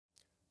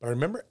But I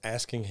remember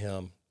asking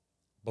him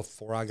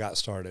before I got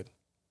started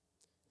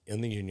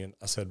in the union,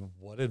 I said,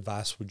 what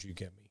advice would you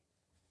give me?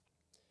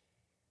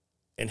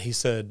 And he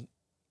said,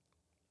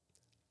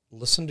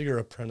 listen to your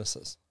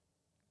apprentices.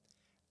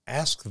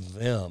 Ask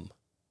them,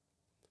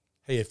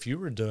 hey, if you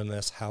were doing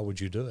this, how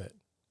would you do it?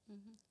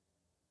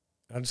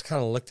 And I just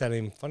kind of looked at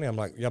him funny. I'm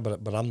like, yeah,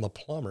 but I'm the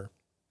plumber.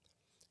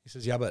 He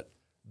says, yeah, but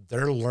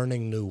they're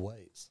learning new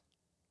ways.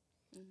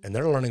 And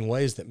they're learning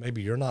ways that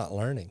maybe you're not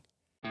learning.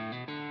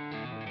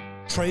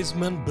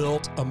 Tradesmen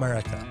built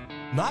America.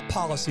 Not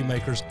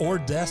policymakers or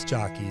desk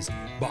jockeys,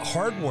 but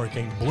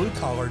hardworking,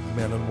 blue-collared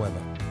men and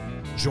women.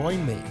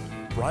 Join me,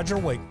 Roger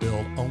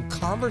Wakefield, on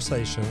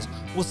conversations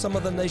with some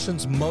of the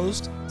nation's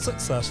most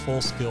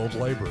successful skilled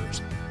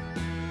laborers.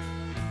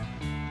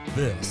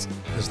 This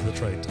is the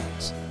Trade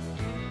Talks.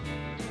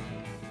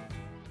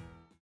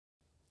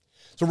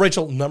 So,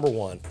 Rachel, number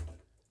one,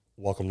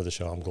 welcome to the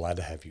show. I'm glad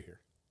to have you here.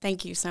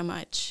 Thank you so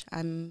much.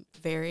 I'm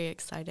very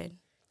excited.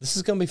 This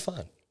is going to be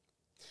fun.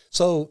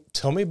 So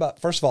tell me about,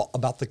 first of all,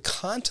 about the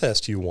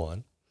contest you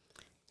won.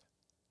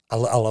 I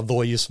love the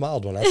way you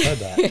smiled when I said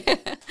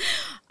that.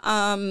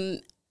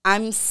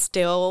 I'm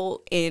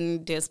still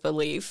in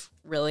disbelief,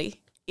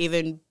 really,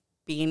 even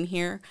being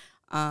here.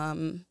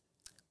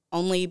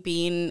 Only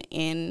being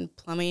in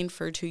plumbing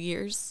for 2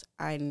 years,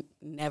 I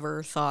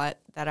never thought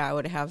that I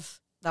would have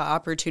the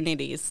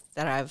opportunities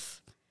that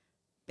I've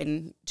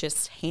been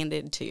just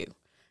handed to,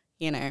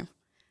 you know.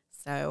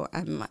 So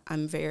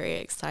I'm very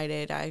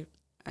excited. I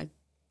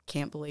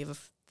can't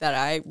believe that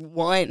I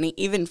won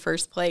even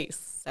first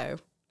place. So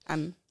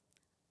I'm.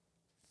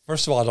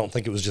 First of all, I don't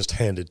think it was just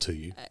handed to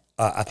you.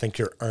 I think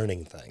you're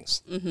earning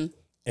things. Mm-hmm.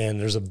 And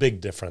there's a big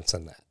difference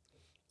in that.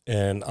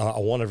 And I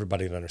want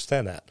everybody to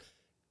understand that.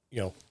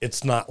 You know,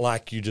 it's not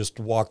like you just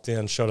walked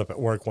in, showed up at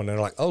work when they're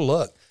like, oh,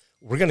 look,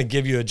 we're going to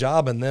give you a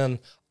job. And then,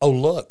 oh,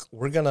 look,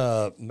 we're going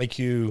to make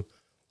you,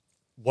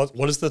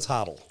 what is the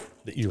title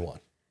that you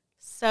want?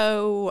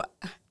 So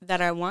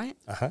that I want?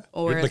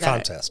 Or the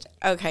contest.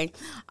 Okay.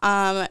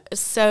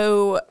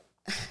 So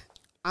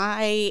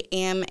I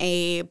am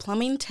a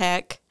plumbing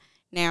tech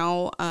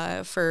now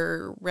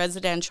for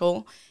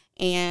residential,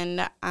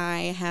 and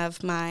I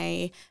have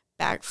my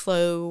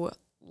backflow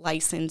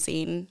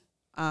licensing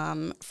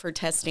for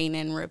testing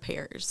and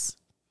repairs.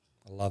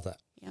 I love that.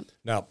 Yep.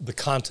 Now, the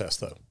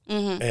contest, though.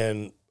 Mm-hmm.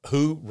 And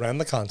who ran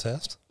the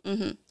contest?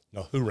 Mm-hmm.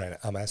 No, who ran it?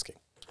 I'm asking.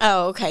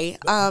 Oh, okay.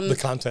 The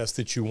contest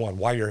that you won,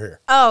 why you're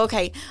here. Oh,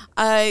 okay.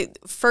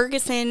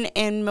 Ferguson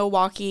and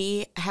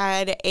Milwaukee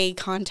had a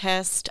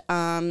contest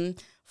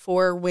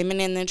for women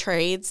in the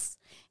trades,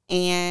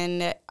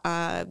 and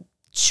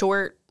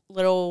short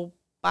little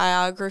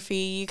biography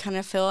you kind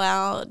of fill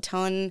out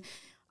telling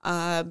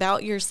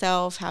about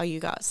yourself, how you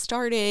got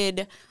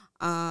started,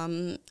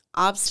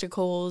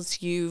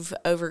 obstacles you've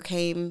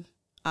overcame,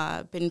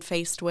 been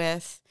faced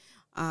with,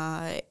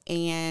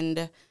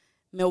 and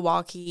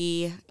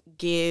Milwaukee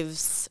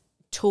gives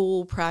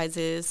tool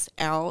prizes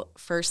out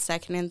first,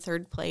 second, and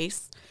third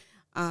place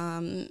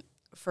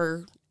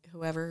for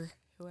whoever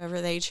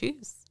they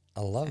choose.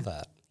 I love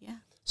that. Yeah.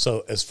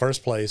 So as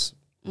first place,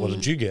 what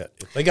did you get?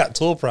 If they got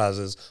tool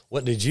prizes,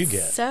 what did you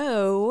get?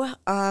 So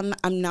I'm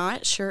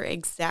not sure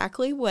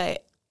exactly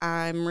what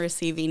I'm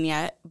receiving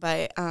yet,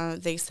 but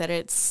they said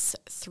it's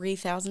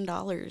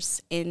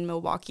 $3,000 in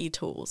Milwaukee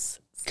tools.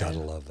 So Gotta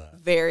love that.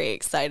 Very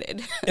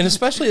excited. And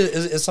especially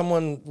as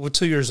someone with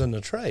 2 years in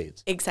the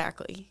trades.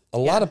 Exactly. A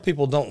lot of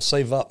people don't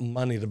save up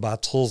money to buy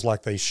tools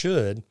like they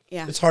should.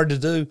 Yeah. It's hard to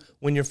do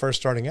when you're first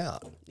starting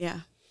out.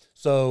 Yeah.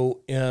 So,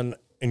 and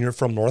you're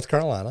from North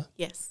Carolina.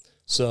 Yes.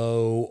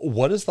 So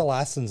what is the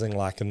licensing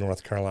like in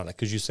North Carolina?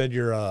 Because you said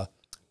you're a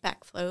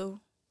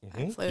backflow.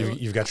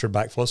 You've got your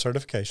backflow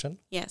certification.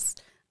 Yes.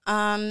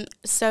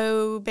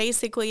 So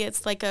basically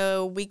it's like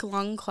a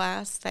week-long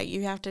class that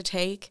you have to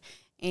take.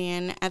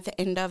 And at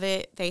the end of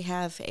it, they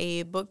have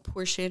a book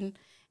portion,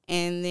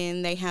 and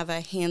then they have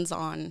a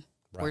hands-on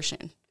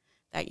portion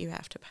that you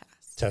have to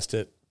pass. Test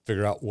it,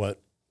 figure out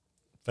what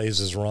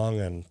phase is wrong,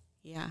 and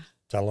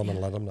tell them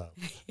and let them know.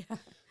 Yeah.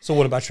 So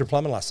what about your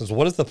plumbing license?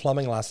 What is the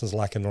plumbing license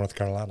like in North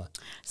Carolina?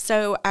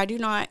 So I do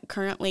not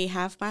currently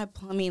have my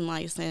plumbing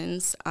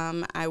license.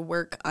 I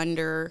work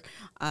under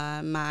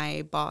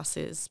my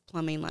boss's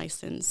plumbing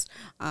license.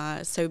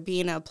 So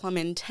being a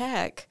plumbing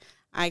tech,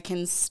 I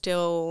can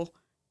still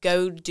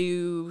go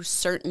do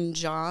certain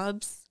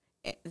jobs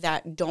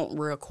that don't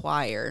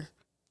require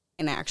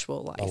an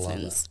actual license. I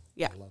love that.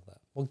 Yeah. I love that.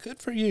 Well, good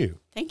for you.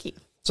 Thank you.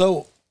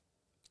 So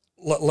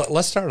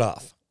let's start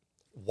off.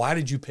 Why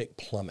did you pick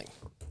plumbing?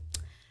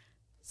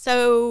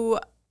 So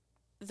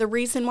the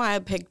reason why I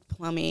picked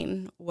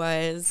plumbing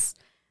was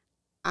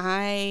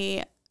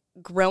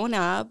growing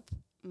up,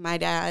 my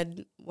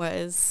dad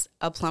was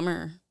a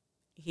plumber.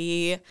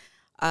 He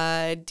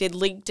did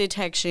leak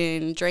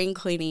detection, drain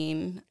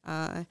cleaning,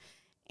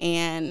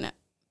 and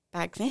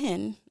back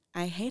then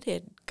I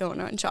hated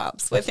going on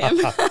jobs with him.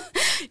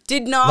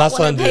 Did not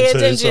want to pay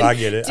attention. So I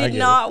get it. Did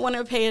not want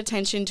to pay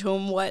attention to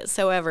him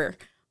whatsoever.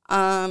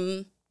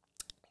 I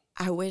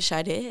wish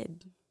I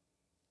did,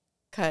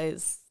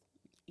 because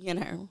you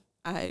know,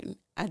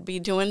 I'd be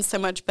doing so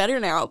much better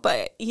now.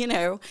 But, you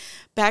know,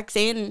 back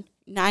then,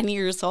 9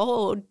 years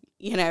old,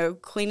 you know,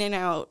 cleaning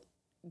out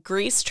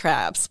grease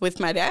traps with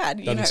my dad,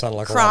 you know, sound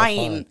like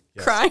crying.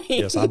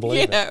 Yes, I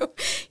believe you know,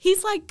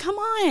 he's like, come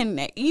on,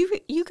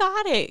 you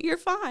got it. You're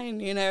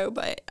fine, you know,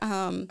 but,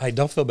 hey,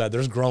 don't feel bad.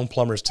 There's grown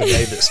plumbers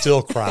today that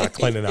still cry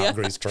cleaning out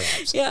grease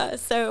traps. Yeah.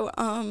 So,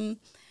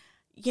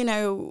 you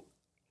know,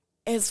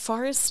 as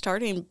far as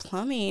starting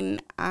plumbing,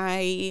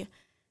 I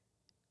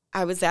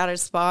was at a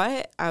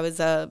spot. I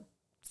was a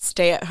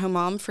stay-at-home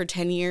mom for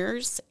 10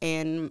 years,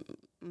 and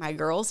my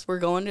girls were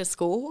going to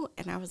school,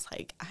 and I was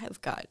like, I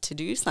have got to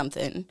do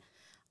something.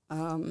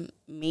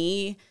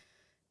 Me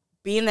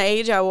being the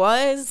age I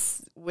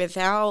was,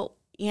 without,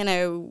 you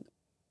know,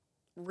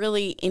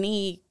 really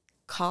any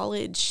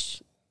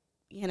college,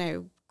 you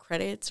know,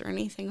 credits or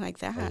anything like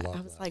that.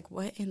 I was like,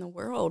 what in the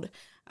world?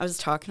 I was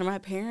talking to my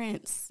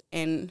parents,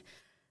 and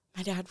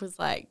my dad was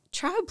like,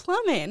 try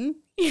plumbing,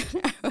 you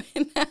know.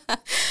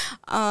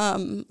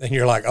 And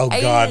you're like, oh,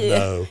 God,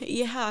 no.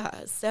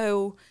 Yeah.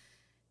 So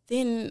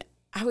then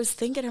I was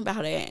thinking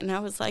about it, and I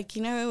was like,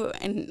 you know,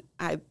 and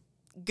I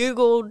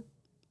Googled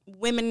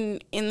women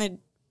in the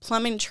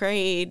plumbing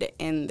trade,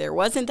 and there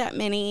wasn't that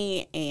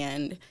many.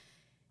 And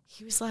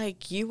he was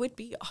like, you would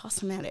be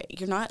awesome at it.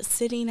 You're not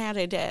sitting at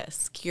a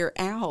desk. You're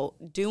out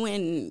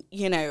doing,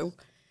 you know,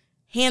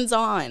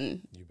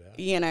 hands-on,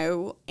 you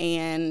know.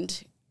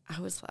 And I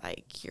was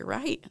like, you're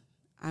right.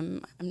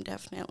 I'm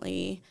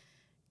definitely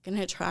going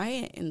to try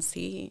it and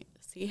see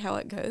how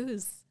it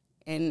goes.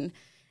 And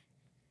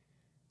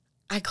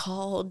I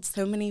called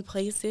so many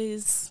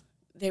places.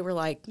 They were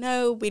like,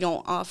 no, we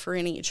don't offer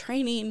any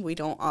training. We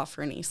don't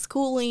offer any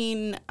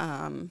schooling.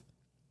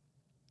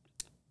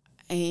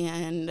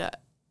 And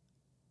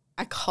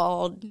I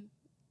called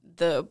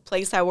the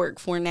place I work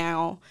for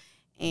now.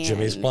 And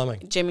Jimmy's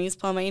Plumbing. Jimmy's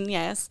Plumbing,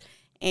 yes.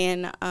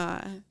 And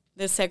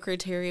the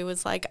secretary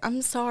was like,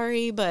 I'm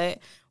sorry, but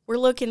we're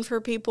looking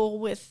for people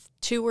with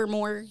 2 or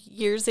more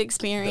years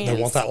experience.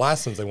 They want that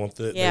license. They want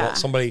they want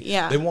somebody.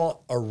 Yeah. They want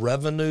a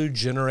revenue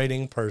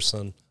generating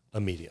person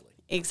immediately.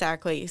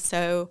 Exactly.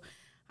 So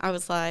I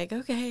was like,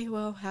 okay,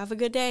 well, have a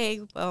good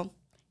day. Well,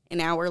 an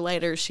hour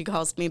later, she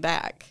calls me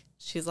back.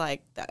 She's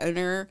like, the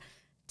owner,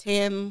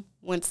 Tim,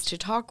 wants to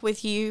talk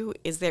with you.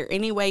 Is there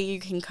any way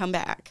you can come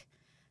back?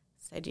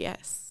 I said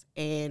yes.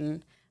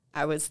 And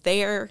I was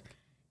there.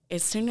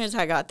 As soon as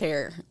I got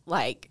there,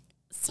 like,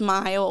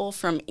 smile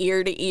from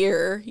ear to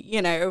ear,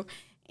 you know.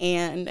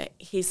 And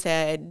he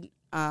said,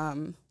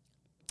 I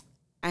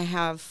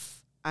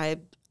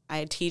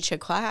teach a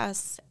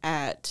class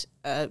at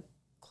a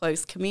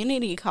close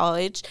community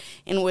college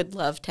and would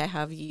love to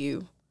have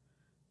you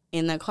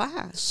in the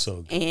class.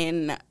 So good.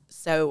 And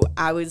so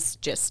I was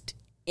just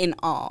in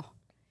awe.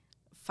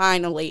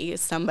 Finally,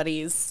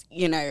 somebody's,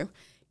 you know,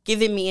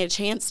 giving me a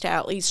chance to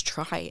at least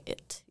try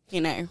it,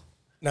 you know.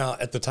 Now,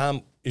 at the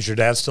time, is your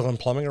dad still in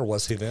plumbing, or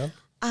was he then?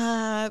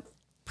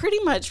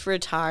 Pretty much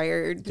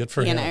retired. Good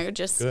for him. You know,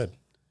 just good.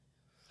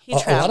 He a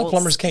lot of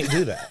plumbers can't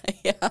do that.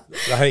 Yeah.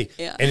 Hey,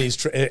 yeah. And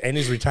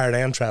he's retired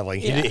and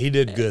traveling. Yeah. He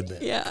did good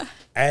then. Yeah.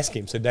 Ask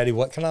him. Say, Daddy,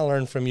 what can I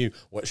learn from you?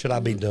 What should I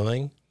be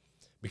doing?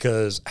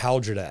 Because how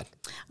old's your dad?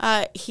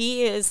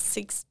 He is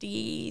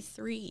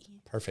 63.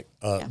 Perfect.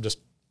 Just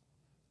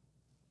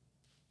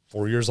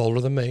 4 years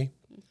older than me.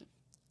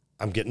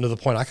 I'm getting to the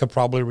point I could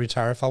probably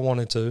retire if I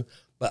wanted to,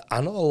 but I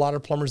know a lot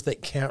of plumbers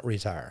that can't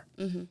retire.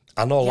 Mm-hmm.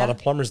 I know a lot of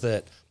plumbers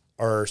that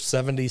are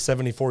 70,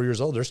 74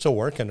 years old. They're still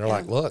working. They're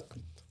like, look,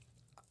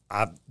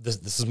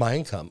 this is my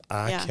income.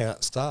 I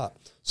can't stop.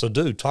 So,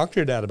 dude, talk to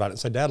your dad about it and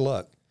say, Dad,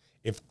 look,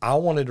 if I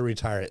wanted to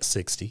retire at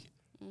 60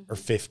 or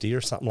 50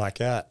 or something like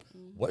that,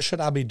 what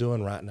should I be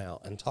doing right now?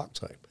 And talk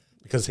to him,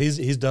 because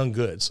he's done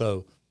good.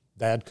 So,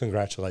 Dad,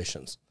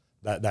 congratulations.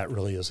 That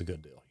really is a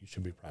good deal. You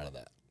should be proud of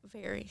that.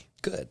 Very.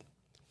 Good.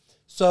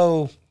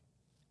 So,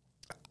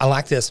 I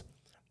like this.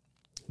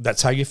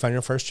 That's how you found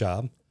your first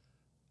job.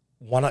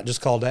 Why not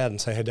just call Dad and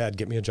say, hey, Dad,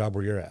 get me a job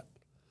where you're at?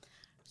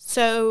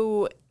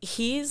 So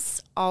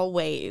he's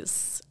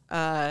always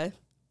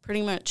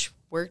pretty much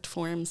worked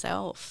for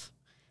himself.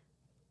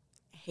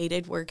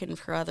 Hated working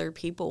for other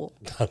people.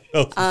 I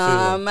know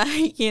the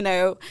feeling. You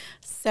know,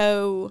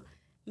 so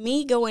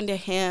me going to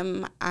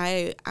him,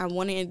 I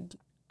wanted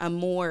a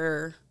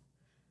more,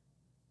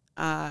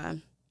 I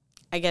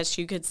guess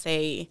you could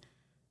say,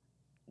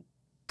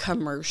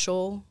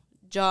 commercial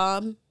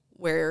job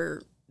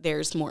where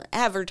there's more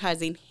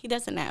advertising. He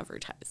doesn't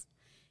advertise.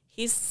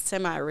 He's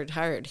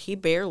semi-retired. He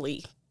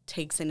barely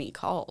takes any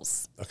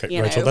calls.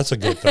 Okay, Rachel, that's a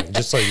good thing,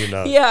 just so you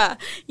know. Yeah.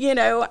 You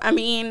know, I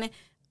mean,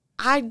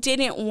 I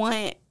didn't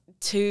want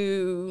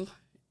to,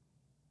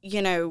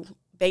 you know,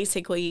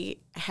 basically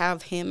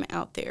have him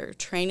out there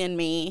training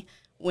me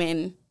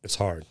when it's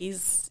hard.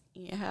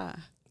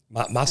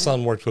 My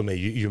son worked with me.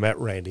 You met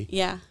Randy.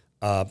 Yeah.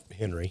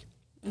 Henry.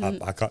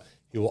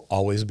 He will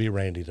always be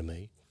Randy to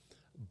me.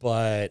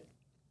 But,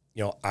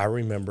 you know, I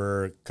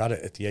remember,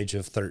 at the age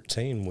of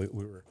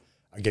 13,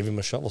 I gave him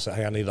a shovel, said,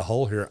 hey, I need a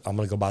hole here. I'm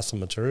going to go buy some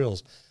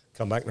materials,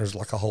 come back and there's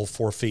like a hole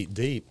 4 feet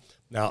deep.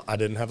 Now, I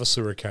didn't have a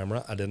sewer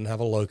camera. I didn't have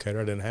a locator.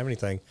 I didn't have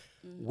anything.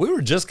 We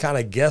were just kind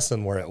of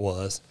guessing where it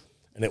was,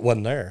 and it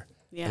wasn't there.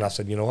 Yeah. And I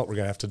said, you know what, we're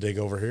going to have to dig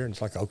over here. And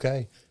it's like,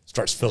 okay,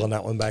 starts filling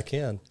that one back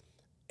in.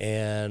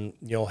 And,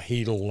 you know,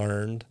 he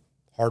learned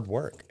hard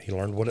work. He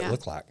learned what it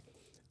looked like.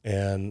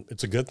 And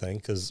it's a good thing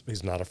because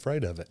he's not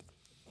afraid of it.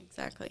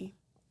 Exactly.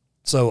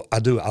 So I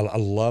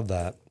love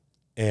that.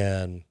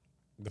 And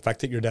the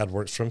fact that your dad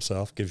works for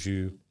himself gives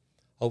you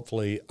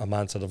hopefully a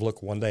mindset of,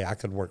 look, one day I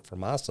could work for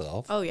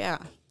myself. Oh, yeah.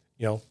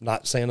 You know,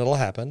 not saying it'll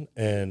happen.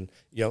 And,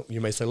 you know, you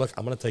may say, look,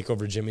 I'm going to take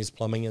over Jimmy's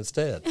plumbing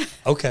instead.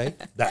 Okay,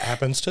 that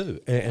happens too.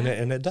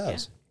 And it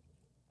does.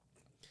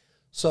 Yeah.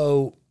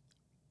 So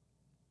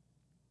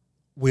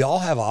we all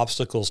have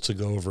obstacles to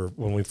go over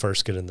when we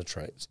first get in the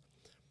trades.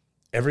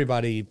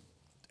 Everybody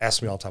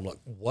asks me all the time, look,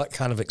 what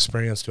kind of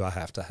experience do I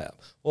have to have?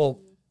 Well,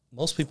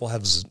 most people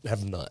have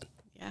none.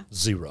 Yeah.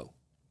 Zero.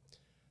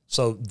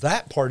 So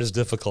that part is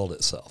difficult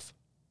itself.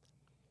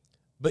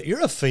 But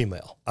you're a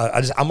female.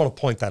 I'm going to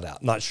point that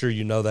out. Not sure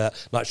you know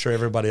that. Not sure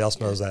everybody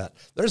else knows that.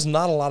 There's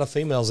not a lot of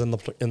females in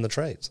the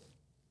trades.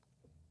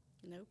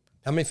 Nope.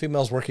 How many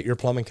females work at your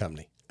plumbing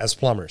company as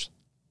plumbers?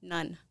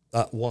 None.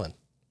 One.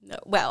 No,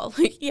 well,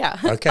 yeah.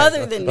 Okay.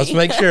 Other than Let's me.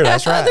 make sure.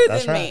 That's right. Other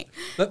That's than right. me.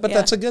 But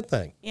that's a good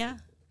thing. Yeah.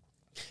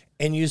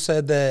 And you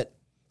said that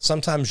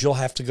sometimes you'll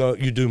have to go,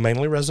 you do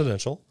mainly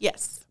residential.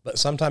 Yes. But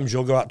sometimes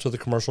you'll go out to the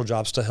commercial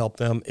jobs to help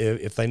them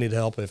if they need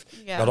help, if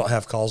y'all don't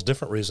have calls,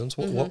 different reasons,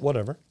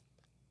 whatever.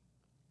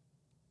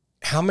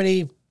 How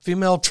many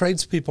female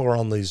tradespeople are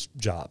on these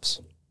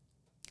jobs?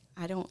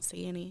 I don't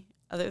see any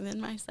other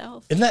than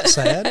myself. Isn't that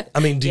sad? I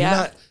mean, do you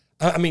not?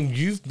 I mean,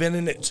 you've been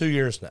in it 2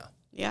 years now.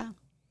 Yeah.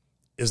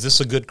 Is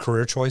this a good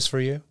career choice for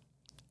you?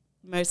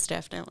 Most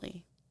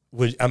definitely.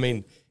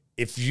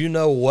 If you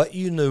know what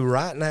you knew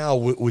right now,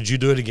 would you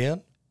do it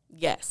again?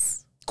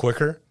 Yes.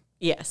 Quicker?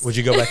 Yes. Would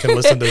you go back and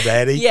listen to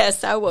Daddy?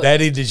 Yes, I would.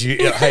 Daddy, did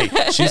you? Hey,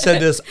 she said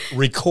this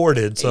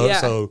recorded,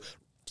 so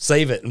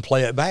save it and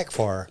play it back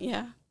for her.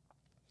 Yeah.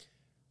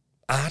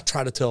 I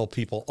try to tell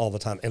people all the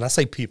time, and I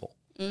say people,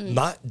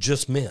 not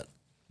just men,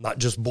 not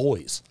just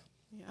boys,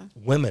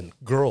 women,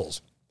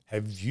 girls.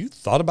 Have you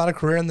thought about a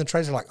career in the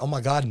trades? They're like, oh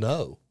my God,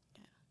 no.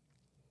 Yeah.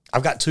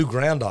 I've got 2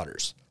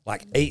 granddaughters,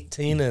 like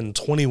 18 and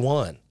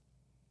 21.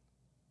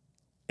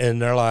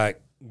 And they're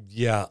like,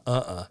 yeah,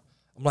 I'm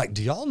like,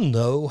 do y'all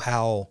know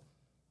how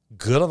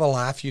good of a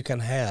life you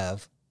can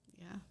have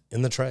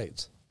in the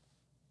trades?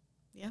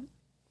 Yeah.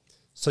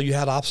 So you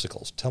had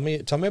obstacles. Tell me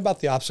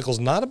about the obstacles,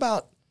 not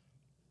about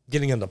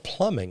getting into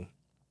plumbing,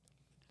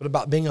 but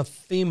about being a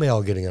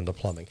female getting into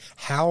plumbing.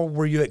 How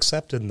were you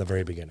accepted in the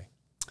very beginning?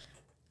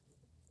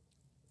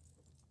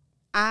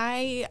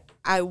 I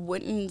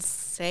wouldn't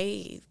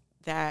say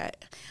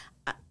that.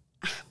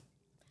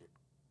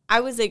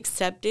 I was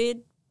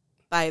accepted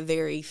by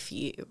very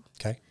few.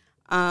 Okay.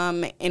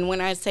 And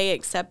when I say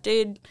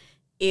accepted,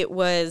 it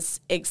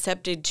was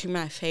accepted to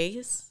my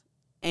face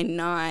and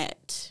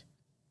not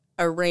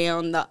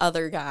around the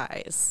other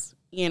guys.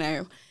 You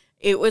know,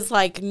 it was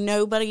like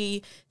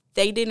they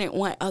didn't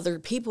want other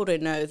people to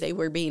know they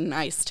were being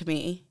nice to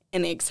me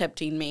and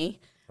accepting me.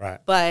 Right.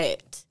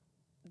 But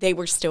they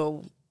were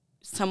still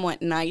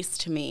somewhat nice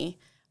to me.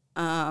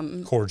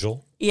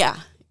 Cordial. Yeah.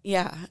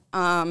 Yeah.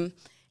 And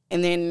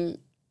then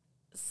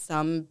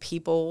some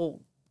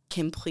people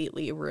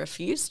completely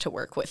refused to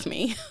work with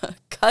me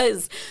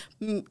because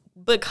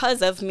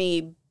of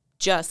me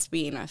just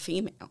being a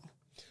female.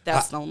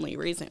 That's the only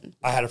reason.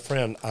 I had a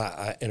friend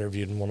I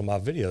interviewed in one of my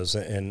videos,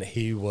 and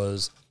he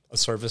was a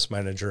service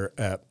manager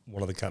at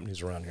one of the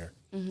companies around here.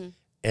 Mm-hmm.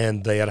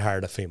 And they had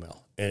hired a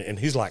female. And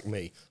he's like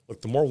me.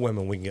 Look, the more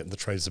women we can get in the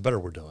trades, the better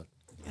we're doing.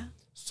 Yeah.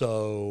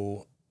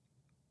 So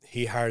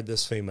he hired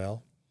this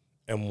female,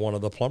 and one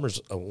of the plumbers,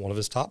 one of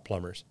his top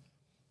plumbers,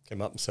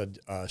 came up and said,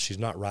 she's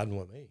not riding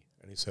with me.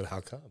 And he said,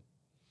 how come?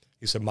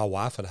 He said, my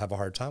wife would have a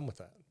hard time with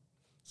that.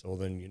 So well,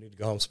 then you need to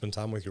go home and spend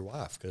time with your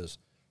wife, because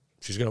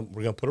we're going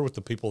to put her with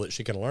the people that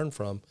she can learn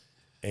from,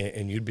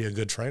 and you'd be a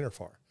good trainer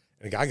for her.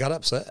 And the guy got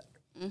upset.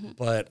 Mm-hmm.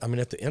 But, I mean,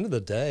 at the end of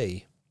the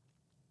day,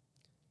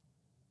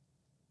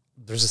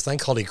 there's this thing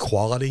called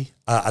equality.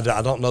 I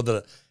don't know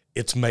that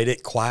it's made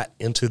it quite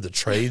into the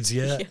trades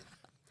yet.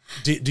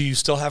 Yeah. Do you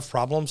still have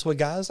problems with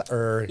guys?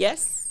 Or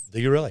yes. Do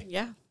you really?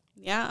 Yeah.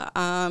 Yeah.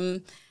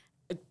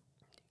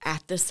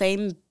 At the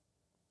same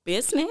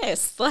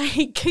business.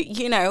 Like,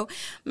 you know,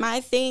 my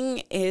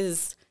thing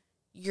is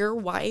your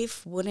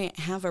wife wouldn't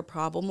have a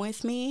problem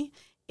with me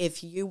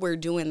if you were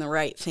doing the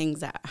right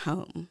things at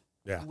home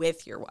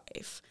with your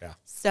wife. Yeah.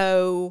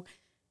 So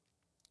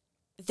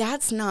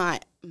that's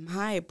not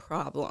my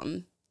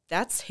problem.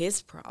 That's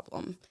his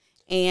problem.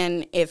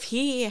 And if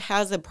he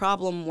has a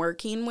problem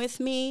working with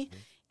me,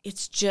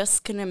 it's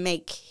just going to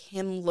make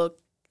him look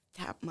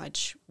that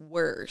much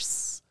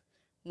worse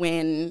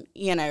when,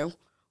 you know,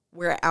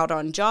 we're out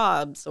on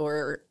jobs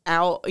or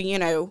out, you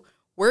know,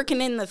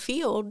 working in the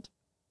field.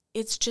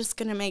 It's just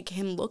going to make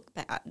him look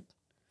bad.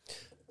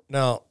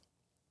 Now,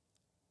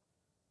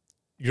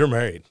 you're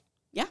married.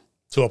 Yeah.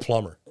 To a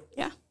plumber.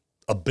 Yeah.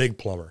 A big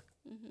plumber.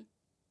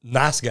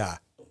 Nice guy.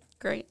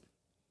 Great.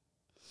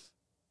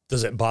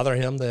 Does it bother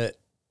him that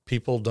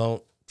people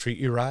don't treat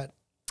you right?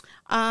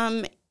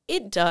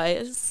 It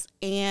does,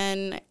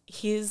 and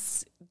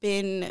he's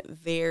been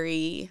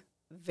very,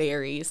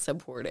 very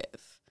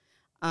supportive.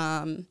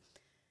 Some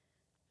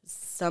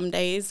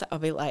days I'll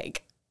be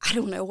like, I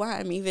don't know why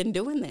I'm even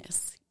doing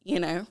this,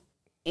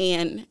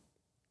 and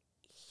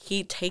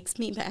he takes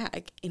me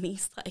back and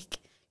he's like,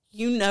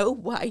 you know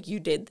why you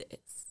did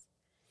this.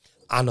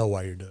 I know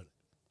why you're doing it.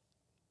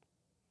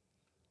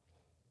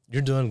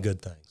 You're doing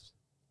good things.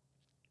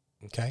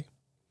 Okay?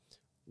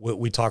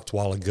 We talked a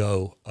while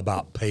ago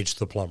about Paige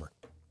the plumber.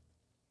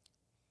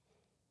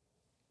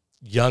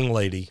 Young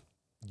lady,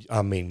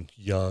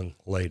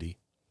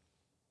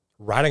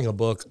 writing a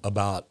book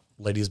about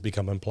ladies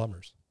becoming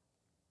plumbers.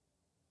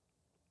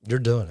 You're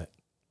doing it.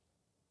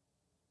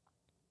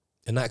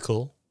 Isn't that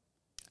cool?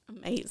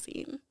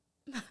 Amazing.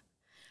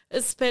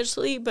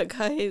 Especially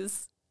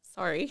because,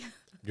 sorry.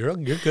 You're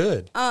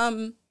good.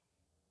 I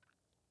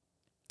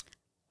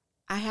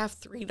have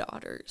 3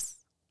 daughters.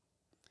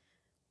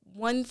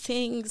 One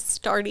thing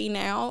starting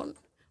out,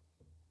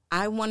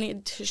 I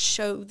wanted to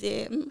show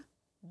them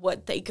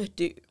what they could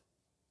do,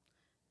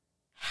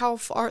 how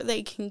far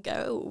they can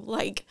go.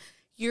 Like,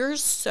 you're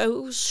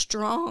so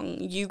strong.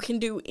 You can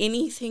do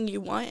anything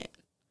you want.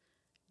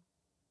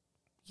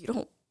 You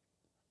don't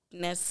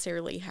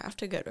necessarily have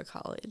to go to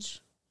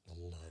college. I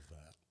love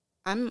that.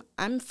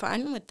 I'm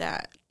fine with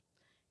that.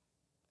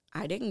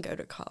 I didn't go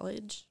to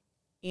college,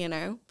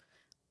 My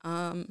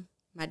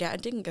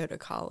dad didn't go to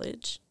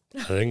college.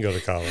 I didn't go to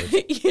college.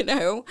 They'd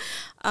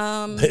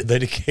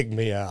kick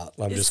me out.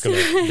 I'm just going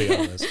to be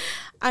honest.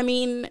 I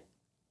mean,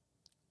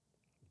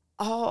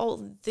 all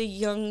the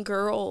young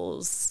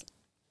girls,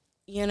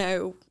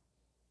 young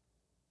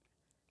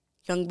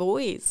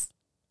boys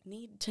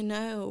need to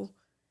know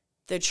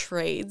the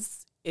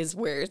trades is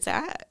where it's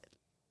at.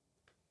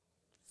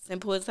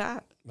 Simple as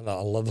that.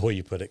 I love the way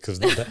you put it, because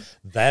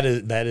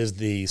that is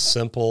the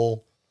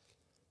simple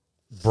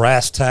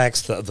brass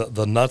tacks,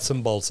 the nuts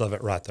and bolts of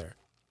it right there.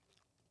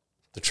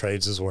 The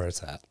trades is where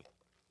it's at.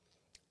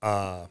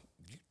 You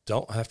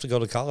don't have to go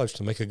to college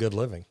to make a good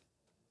living.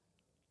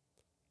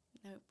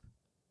 Nope.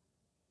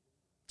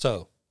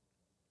 So,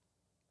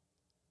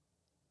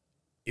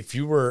 if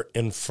you were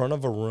in front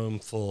of a room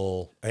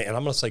full, and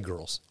I'm going to say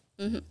girls,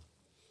 mm-hmm.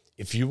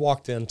 If you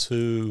walked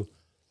into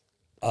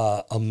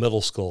a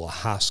middle school, a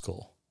high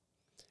school,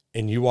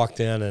 and you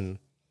walked in and,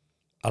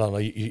 I don't know,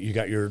 you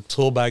got your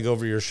tool bag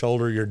over your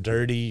shoulder, you're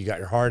dirty, you got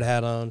your hard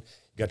hat on,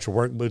 you got your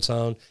work boots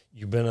on,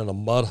 you've been in a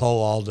mud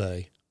hole all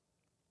day,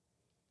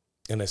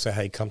 and they say,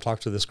 hey, come talk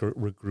to this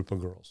group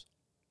of girls.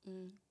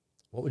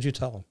 What would you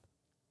tell them?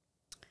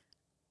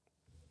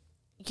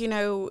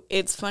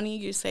 It's funny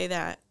you say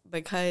that,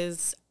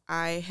 because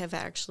I have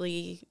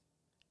actually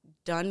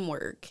done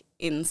work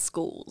in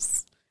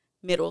schools,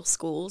 middle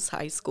schools,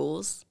 high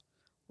schools,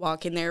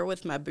 walking there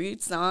with my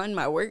boots on,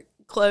 my work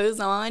clothes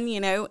on,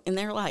 and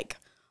they're like,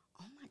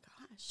 oh my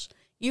gosh.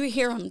 You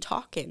hear them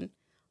talking,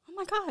 oh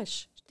my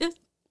gosh, this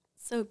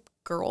is a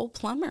girl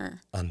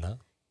plumber. I know.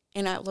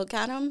 And I look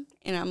at them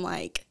and I'm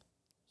like,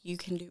 you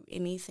can do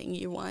anything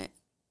you want,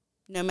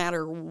 no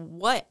matter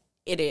what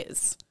it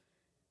is,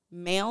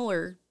 male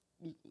or,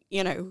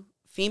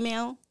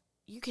 female,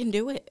 you can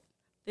do it.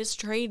 This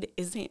trade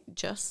isn't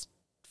just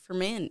for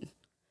men.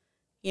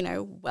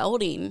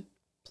 Welding,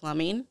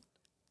 plumbing,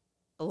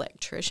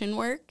 electrician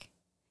work,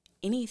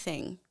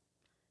 anything,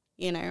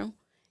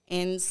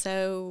 And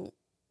so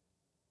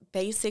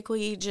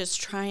basically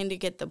just trying to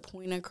get the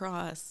point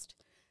across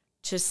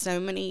to so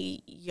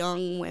many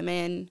young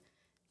women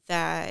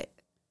that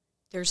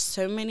there's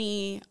so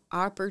many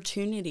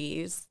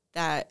opportunities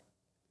that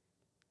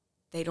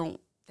they don't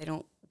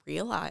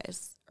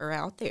realize are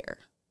out there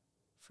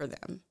for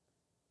them.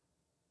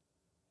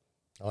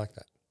 I like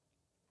that.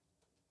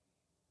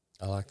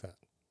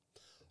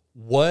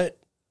 What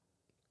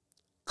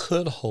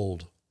could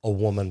hold a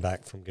woman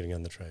back from getting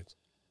in the trades?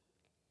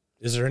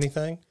 Is there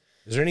anything?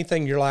 Is there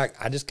anything you're like,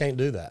 I just can't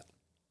do that?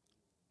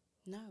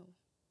 No.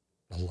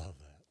 I love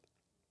that.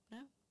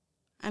 No.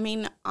 I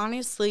mean,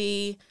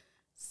 honestly,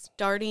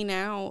 starting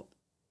out,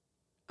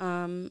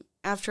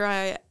 after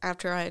I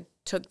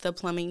took the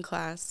plumbing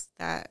class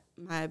that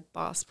my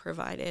boss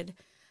provided,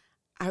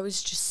 I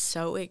was just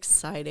so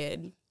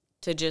excited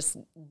to just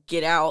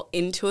get out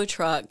into a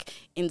truck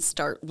and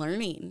start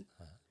learning,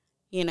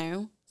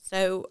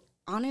 So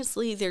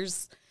honestly,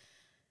 there's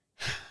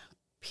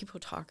people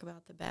talk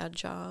about the bad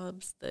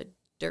jobs, the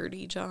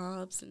dirty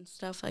jobs and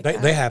stuff like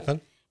that. They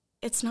happen.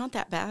 It's not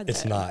that bad,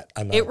 It's though. not.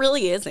 I know. It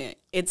really isn't.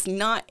 It's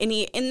not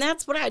any, and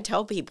that's what I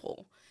tell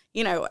people.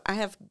 I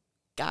have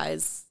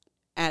guys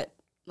at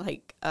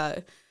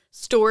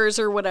stores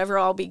or whatever,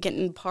 I'll be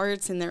getting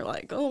parts and they're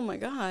like, oh my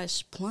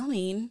gosh,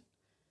 plumbing.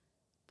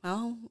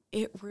 Well,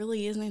 it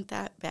really isn't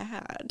that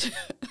bad,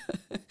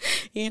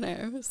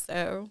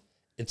 so.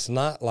 It's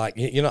not like,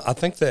 I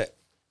think that,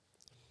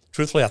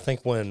 truthfully, I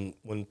think when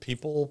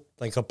people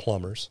think of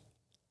plumbers,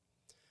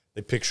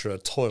 they picture a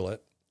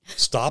toilet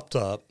stopped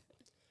up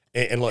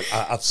And look,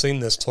 I've seen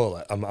this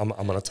toilet. I'm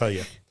going to tell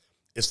you,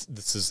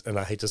 this is, and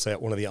I hate to say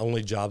it, one of the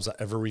only jobs I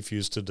ever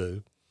refused to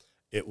do.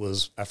 It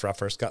was after I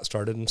first got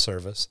started in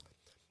service,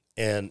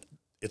 and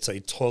it's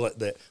a toilet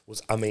that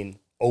was,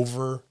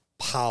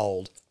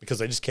 overpiled because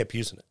they just kept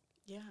using it.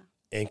 Yeah.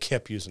 And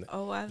kept using it.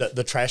 Oh,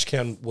 the trash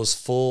can was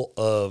full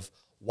of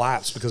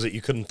wipes because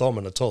you couldn't throw them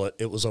in the toilet.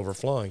 It was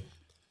overflowing.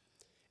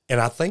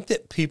 And I think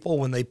that people,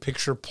 when they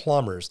picture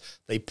plumbers,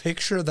 they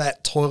picture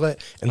that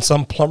toilet and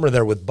some plumber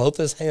there with both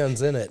his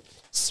hands in it,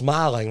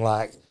 smiling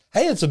like,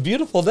 hey, it's a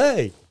beautiful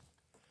day.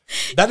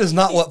 That is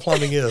not what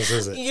plumbing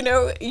is it? You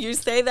know, you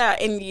say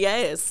that, and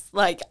yes,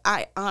 like,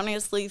 I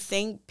honestly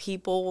think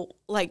people,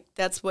 like,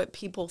 that's what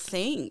people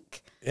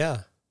think.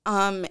 Yeah.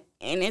 And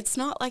it's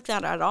not like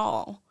that at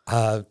all.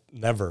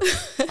 Never.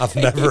 I've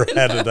never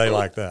had a day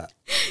like that.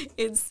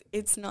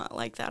 It's not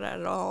like that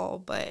at all.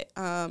 But,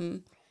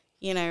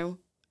 you know,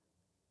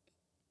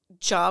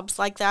 jobs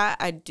like that,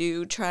 I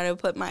do try to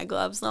put my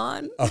gloves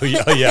on. Oh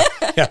yeah.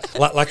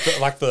 Like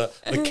the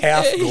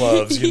calf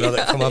gloves,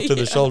 that come up to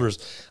the shoulders.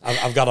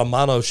 I've got a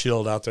mono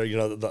shield out there,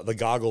 the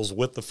goggles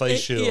with the face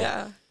shield.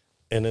 Yeah.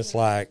 And it's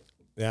like,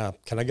 yeah,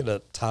 can I get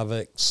a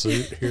Tyvek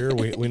suit here?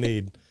 We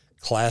need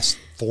class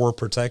 4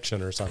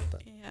 protection or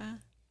something. Yeah.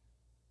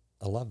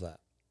 I love that.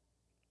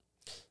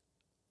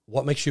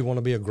 What makes you want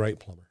to be a great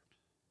plumber?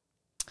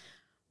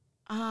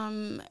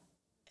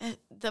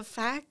 The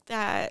fact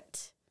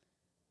that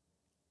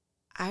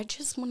I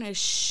just want to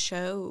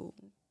show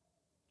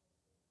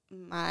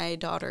my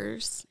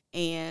daughters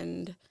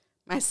and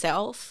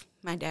myself,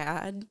 my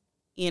dad,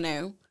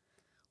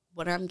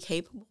 what I'm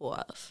capable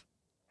of.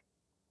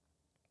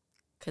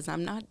 Because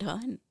I'm not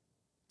done.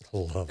 I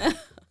love it.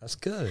 That's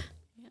good.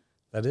 Yeah.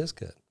 That is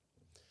good.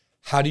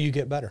 How do you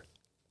get better?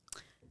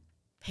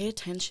 Pay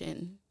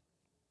attention.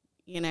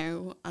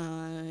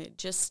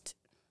 Just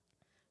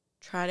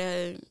try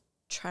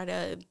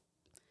to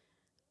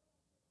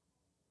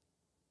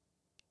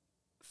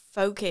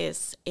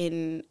focus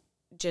and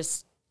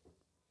just,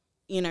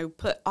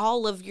 put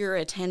all of your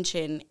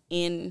attention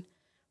in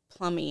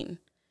plumbing.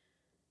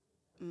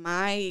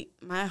 My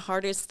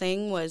hardest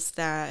thing was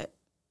that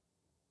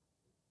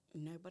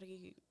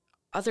nobody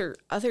other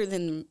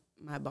than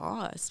my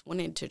boss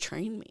wanted to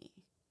train me.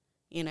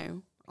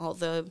 All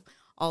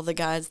the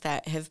guys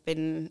that have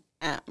been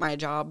at my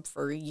job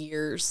for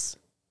years,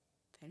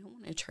 they don't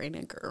want to train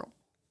a girl.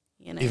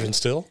 Even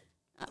still?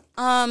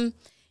 It's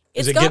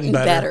Is it gotten getting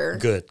better?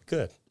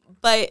 Good.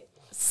 But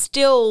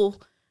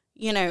still,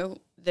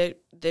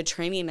 the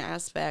training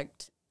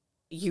aspect,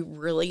 you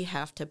really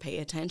have to pay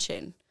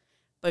attention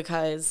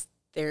because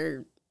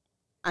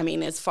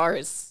as far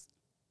as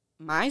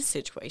my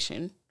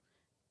situation,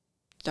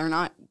 they're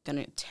not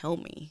going to tell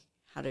me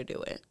how to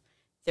do it.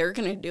 They're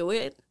going to do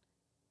it,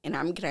 and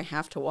I'm going to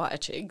have to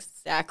watch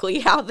exactly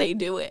how they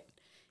do it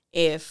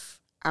if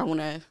I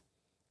want to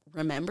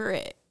remember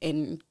it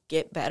and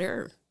get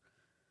better.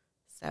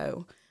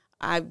 So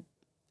I'm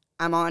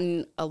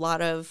on a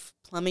lot of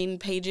plumbing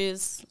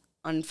pages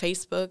on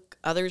Facebook,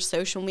 other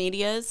social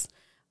medias.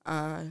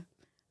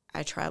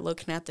 I try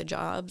looking at the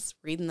jobs,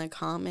 reading the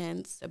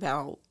comments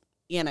about,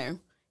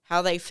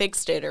 how they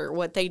fixed it or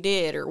what they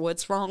did or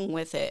what's wrong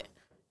with it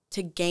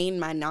to gain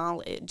my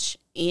knowledge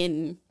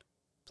in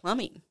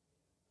plumbing.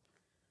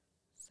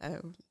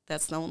 So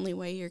that's the only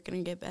way you're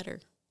going to get better.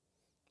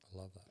 I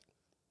love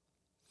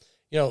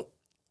that.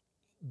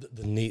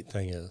 The neat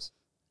thing is,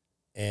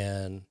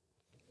 and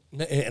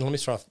let me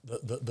start off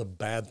the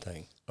bad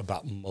thing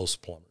about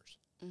most plumbers.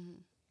 Mm-hmm.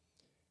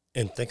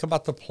 And think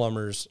about the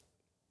plumbers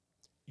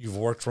you've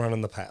worked around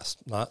in the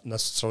past, not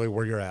necessarily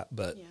where you're at,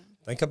 but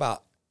think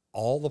about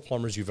all the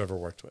plumbers you've ever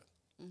worked with.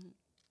 Mm-hmm.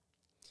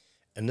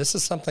 And this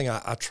is something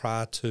I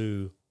try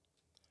to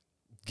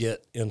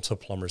get into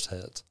plumbers'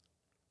 heads.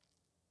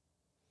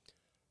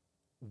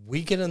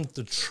 We get into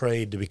the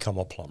trade to become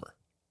a plumber.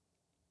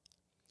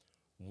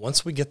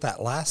 Once we get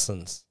that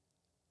license,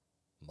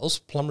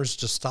 most plumbers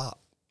just stop.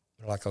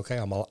 They're like, okay,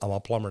 I'm a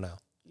plumber now.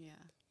 Yeah.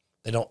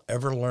 They don't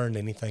ever learn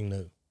anything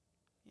new.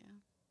 Yeah.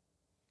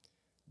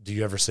 Do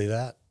you ever see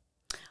that?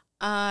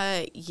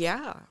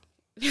 Yeah.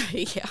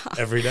 Yeah.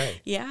 Every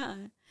day. Yeah.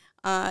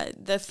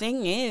 The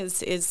thing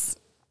is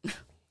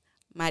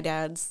my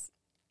dad's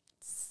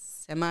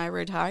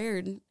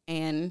semi-retired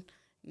and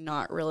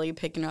not really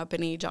picking up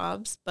any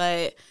jobs,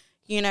 but,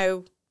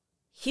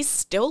 he's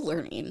still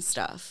learning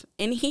stuff.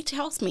 And he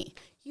tells me,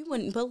 you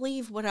wouldn't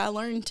believe what I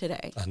learned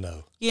today. I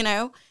know.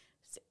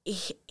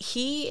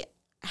 He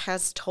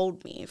has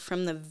told me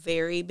from the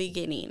very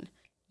beginning,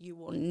 you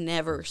will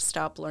never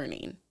stop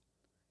learning.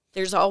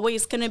 There's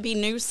always going to be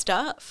new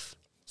stuff.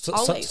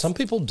 Some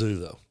people do,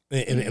 though.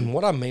 And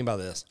what I mean by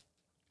this,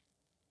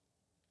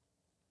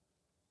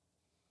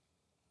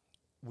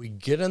 we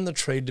get in the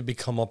trade to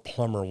become a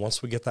plumber.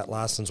 Once we get that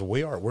license, I've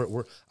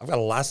got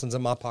a license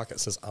in my pocket that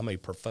says I'm a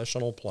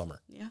professional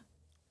plumber. Yeah.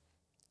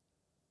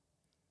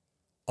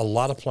 A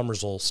lot of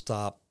plumbers will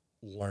stop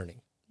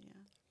learning. Yeah.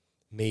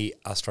 Me,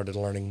 I started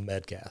learning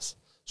med gas,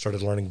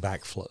 started learning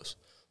backflows,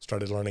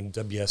 Started learning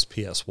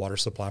WSPS, Water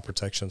Supply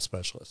Protection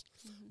Specialist,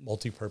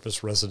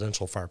 multi-purpose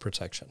residential fire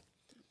protection.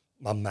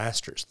 My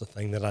master's, the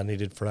thing that I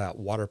needed for that,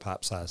 water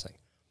pipe sizing,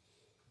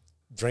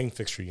 drain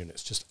fixture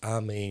units.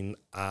 And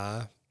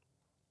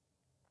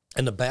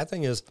the bad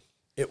thing is,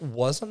 it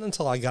wasn't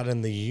until I got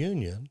in the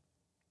union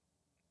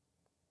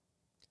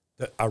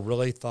that I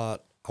really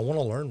thought, I want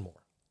to learn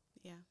more.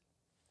 Yeah.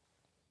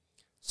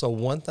 So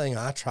one thing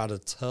I try to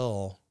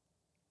tell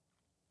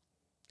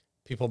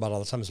people about all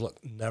the time is, look,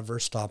 never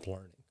stop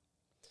learning.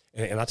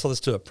 And I tell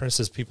this to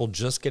apprentices, people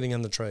just getting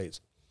in the trades.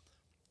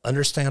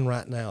 Understand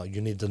right now, you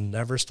need to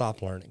never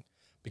stop learning,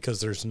 because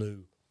there's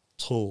new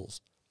tools,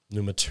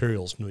 new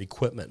materials, new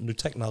equipment, new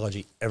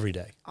technology every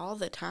day. All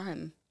the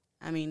time.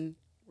 I mean,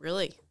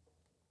 really,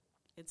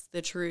 it's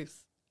the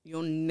truth.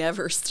 You'll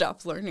never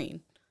stop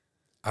learning.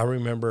 I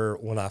remember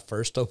when I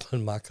first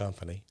opened my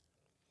company,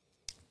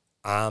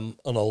 I'm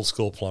an old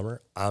school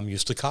plumber. I'm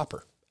used to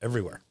copper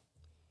everywhere.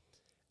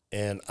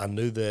 And I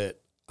knew that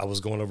I was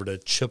going over to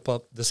chip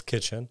up this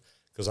kitchen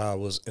because I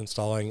was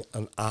installing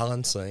an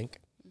island sink.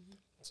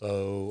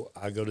 So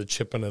I go to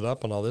chipping it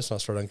up and all this, and I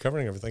start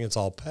uncovering everything. It's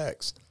all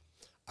PEX.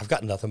 I've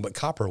got nothing but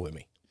copper with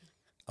me.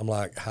 I'm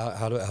like,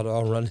 how do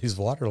I run these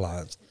water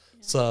lines? Yeah.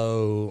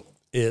 So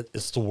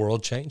it's the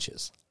world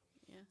changes.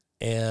 Yeah.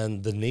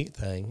 And the neat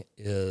thing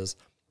is,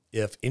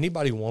 if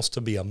anybody wants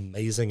to be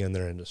amazing in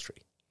their industry,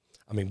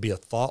 I mean, be a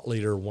thought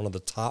leader, one of the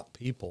top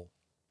people,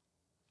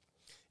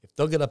 if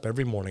they'll get up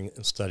every morning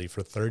and study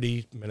for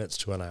 30 minutes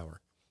to an hour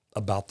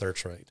about their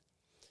trade,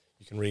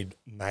 you can read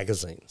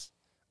magazines.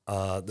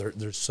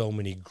 There's so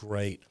many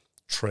great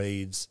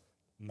trades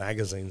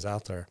magazines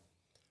out there.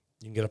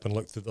 You can get up and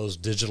look through those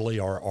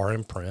digitally or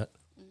in print.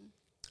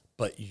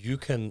 But you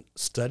can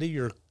study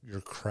your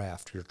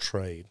craft, your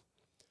trade,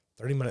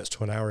 30 minutes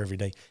to an hour every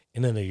day.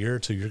 And in a year or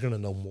two, you're going to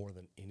know more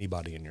than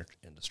anybody in your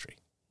industry.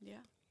 Yeah.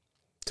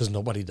 Because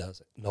nobody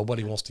does it.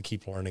 Nobody wants to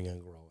keep learning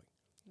and growing.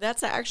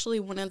 That's actually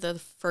one of the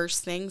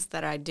first things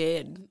that I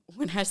did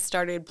when I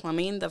started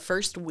plumbing. The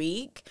first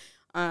week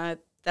that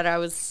I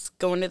was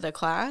going to the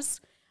class,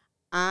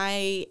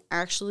 I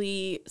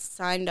actually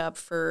signed up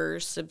for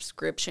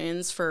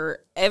subscriptions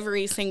for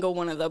every single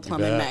one of the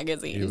plumbing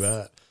magazines. You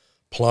bet.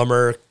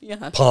 Plumber,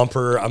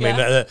 Pumper. I mean,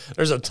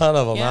 there's a ton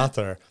of them out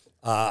there.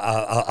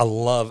 I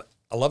love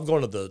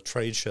going to the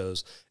trade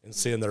shows and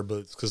seeing their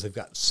booths, because they've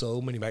got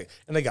so many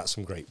and they got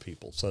some great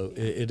people. So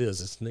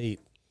it's neat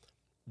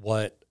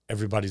what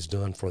everybody's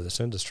doing for this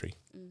industry.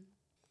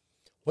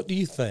 What do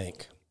you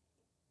think,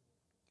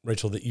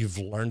 Rachel, that you've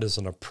learned as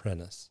an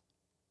apprentice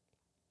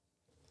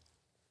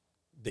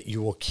that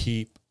you will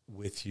keep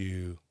with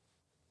you?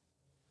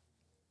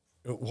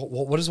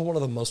 What is one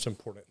of the most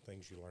important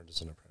things you learned as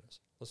an apprentice?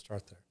 Let's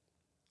start there.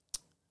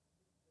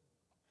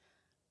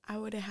 I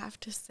would have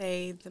to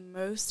say the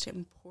most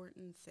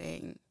important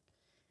thing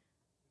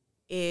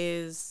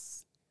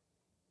is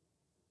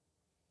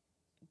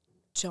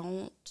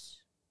don't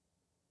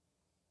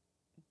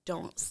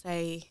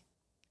say,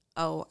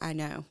 "Oh, I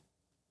know."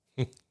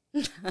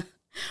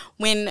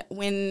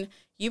 When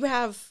you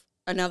have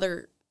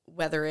another,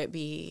 whether it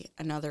be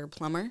another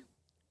plumber,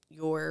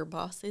 your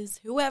bosses,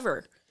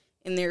 whoever,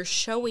 and they're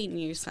showing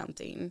you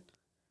something,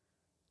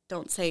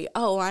 don't say,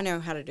 "Oh, I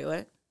know how to do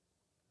it,"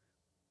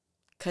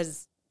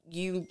 because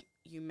you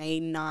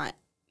may not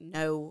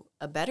know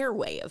a better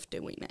way of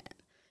doing it.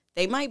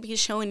 They might be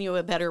showing you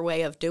a better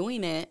way of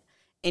doing it,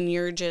 and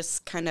you're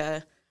just kind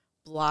of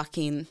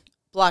blocking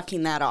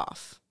that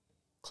off,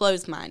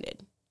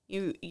 closed-minded.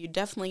 You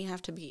definitely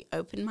have to be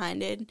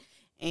open-minded,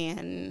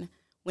 and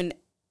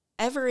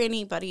whenever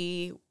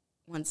anybody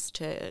wants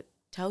to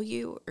tell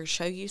you or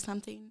show you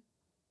something,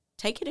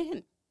 take it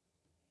in.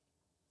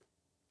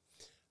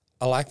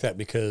 I like that,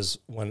 because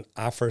when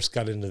I first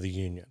got into the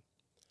union,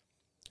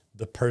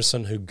 the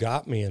person who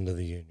got me into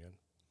the union,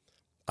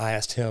 I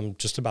asked him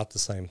just about the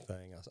same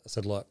thing. I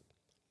said, look,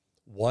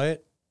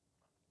 what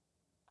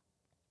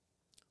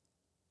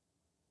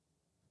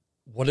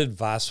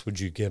advice would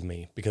you give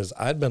me? Because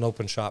I'd been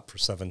open shop for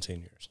 17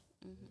 years.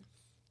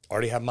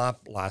 Already had my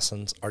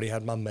license, already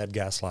had my med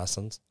gas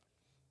license.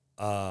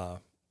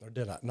 Or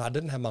did I? No, I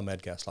didn't have my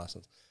med gas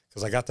license,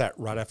 because I got that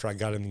right after I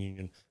got in the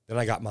union. Then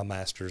I got my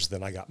master's.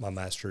 Then I got my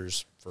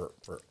master's for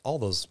all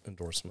those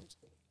endorsements.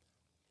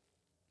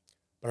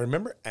 But I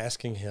remember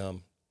asking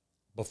him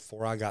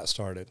before I got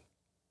started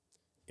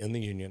in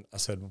the union, I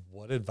said,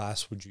 what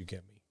advice would you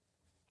give me?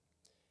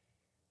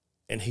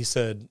 And he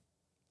said,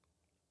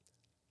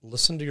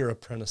 listen to your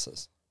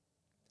apprentices.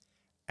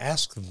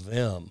 Ask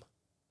them,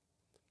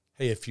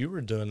 hey, if you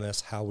were doing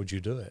this, how would you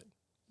do it?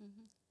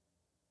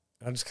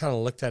 And I just kind of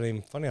looked at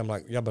him funny. I'm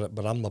like, yeah,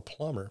 but I'm the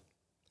plumber.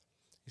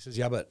 He says,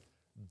 yeah, but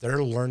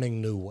they're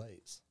learning new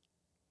ways.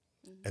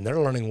 And they're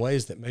learning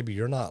ways that maybe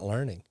you're not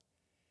learning.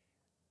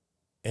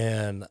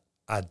 And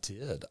I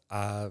did.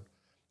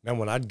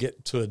 When I'd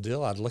get to a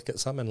deal, I'd look at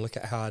something and look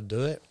at how I'd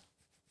do it.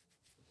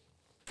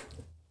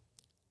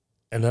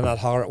 And then I'd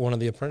holler at one of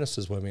the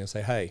apprentices with me and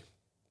say, hey,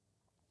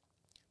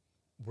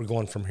 we're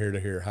going from here to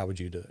here. How would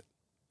you do it?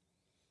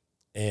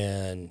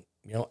 And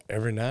you know,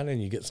 every now and then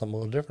you get something a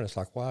little different. It's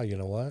like, wow, you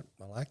know what?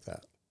 I like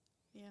that.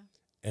 Yeah.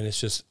 And it's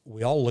just,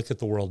 we all look at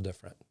the world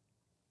different.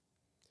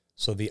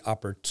 So the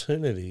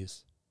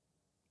opportunities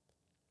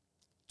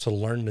to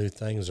learn new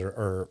things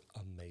are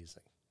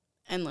amazing.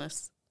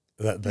 Endless.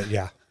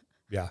 Yeah.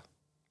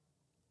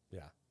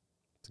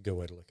 It's a good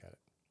way to look at it.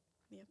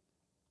 Yep.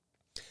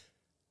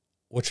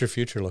 What's your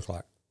future look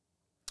like?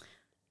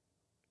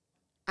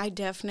 I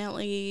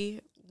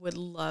definitely would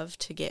love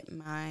to get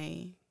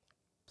my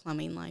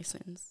plumbing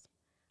license.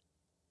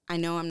 I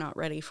know I'm not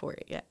ready for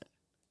it yet.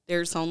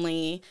 There's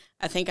only,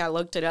 I think I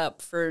looked it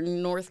up, for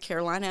North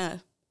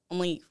Carolina,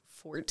 only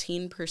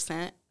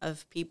 14%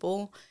 of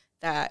people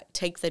that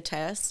take the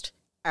test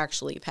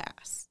actually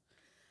pass.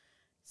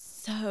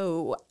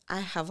 So I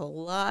have a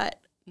lot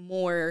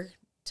more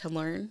to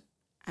learn.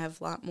 I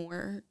have a lot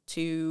more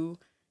to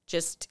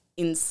just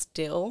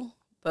instill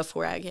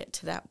before I get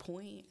to that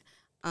point.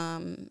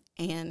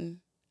 And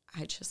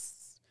I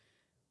just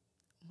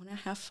want to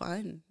have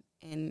fun.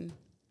 And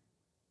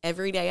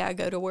every day I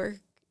go to work,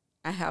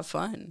 I have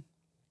fun.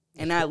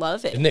 And I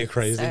love it. Isn't it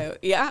crazy? So,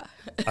 yeah.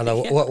 I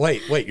know. Yeah.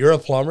 Wait, you're a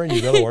plumber and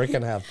you go to work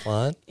and have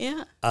fun?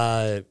 Yeah.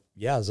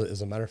 Yeah,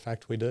 as a matter of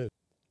fact, we do.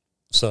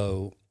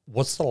 So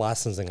what's the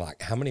licensing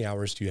like? How many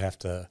hours do you have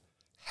to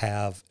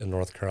have in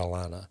North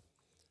Carolina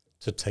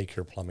to take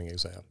your plumbing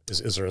exam?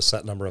 Is there a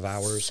set number of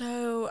hours?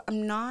 So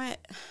I'm not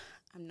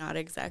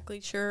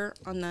exactly sure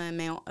on the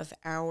amount of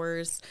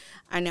hours.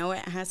 I know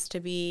it has to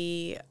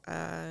be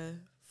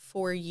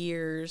 4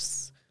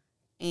 years,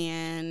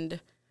 and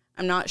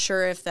I'm not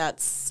sure if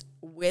that's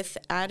with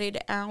added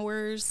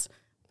hours,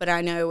 but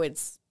I know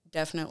it's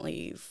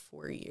definitely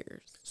 4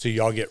 years. So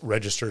y'all get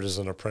registered as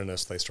an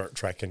apprentice. They start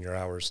tracking your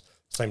hours.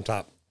 Same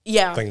type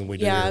thing we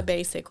do. Yeah, here.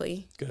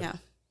 basically. Good. Yeah.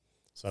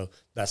 So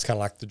that's kind of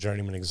like the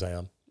journeyman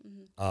exam.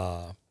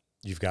 Mm-hmm.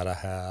 You've got to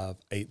have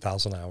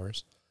 8,000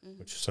 hours,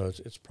 so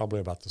it's probably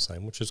about the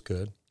same, which is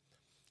good.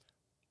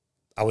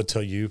 I would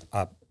tell you,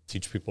 I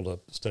teach people to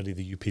study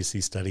the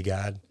UPC study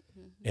guide,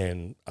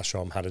 and I show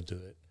them how to do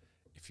it.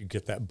 If you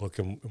get that book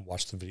and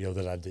watch the video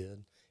that I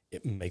did,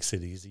 it makes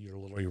it easy. You're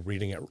literally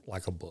reading it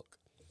like a book,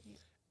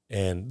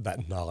 and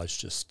that knowledge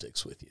just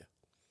sticks with you.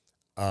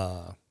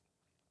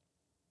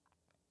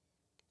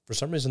 For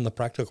some reason, the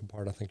practical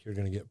part, I think you're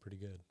going to get pretty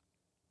good.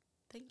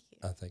 Thank you.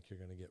 I think you're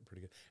going to get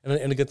pretty good.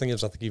 And the good thing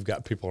is, I think you've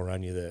got people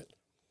around you that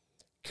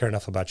care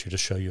enough about you to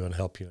show you and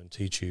help you and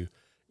teach you,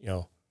 you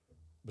know,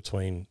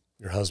 between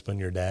your husband,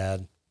 your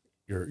dad,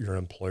 your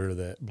employer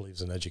that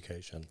believes in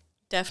education.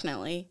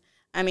 Definitely.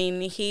 I mean,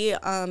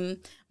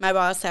 my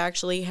boss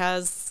actually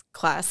has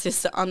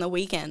classes on the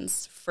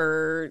weekends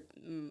for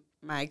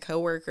my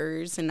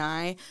coworkers and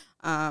I.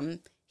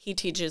 He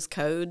teaches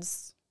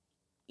codes,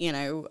 you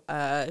know,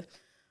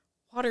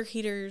 water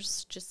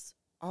heaters, just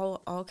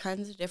all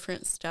kinds of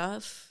different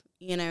stuff.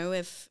 You know,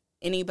 if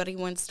anybody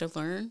wants to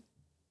learn,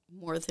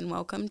 more than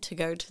welcome to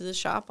go to the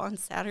shop on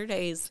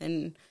Saturdays,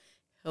 and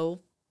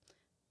he'll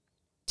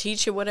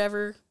teach you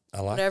whatever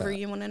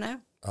you want to know.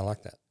 I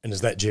like that. And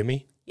is that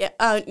Jimmy?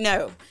 Yeah.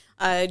 No.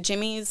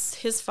 Jimmy's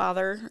his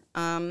father.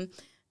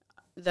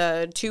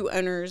 The two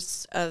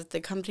owners of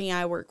the company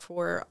I work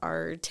for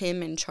are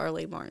Tim and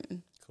Charlie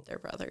Martin. Cool. They're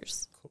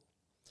brothers. Cool.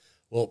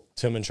 Well,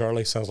 Tim and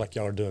Charlie, sounds like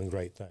y'all are doing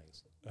great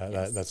things.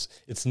 Yes.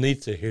 It's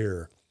neat to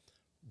hear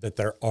that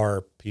there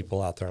are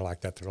people out there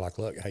like that. They're like,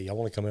 look, hey, y'all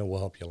want to come in? We'll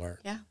help you learn.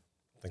 Yeah.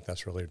 I think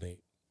that's really neat.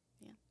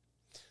 Yeah.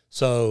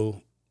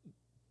 So,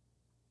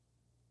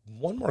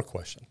 one more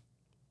question.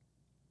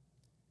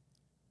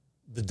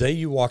 The day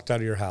you walked out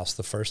of your house,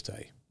 the first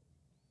day,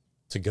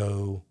 to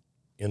go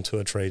into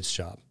a trades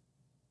job,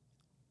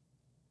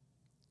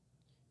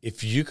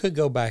 if you could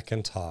go back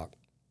and talk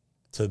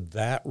to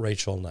that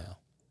Rachel now,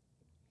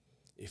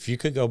 if you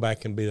could go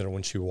back and be there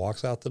when she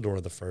walks out the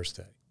door the first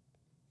day,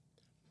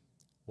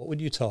 what would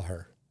you tell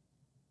her?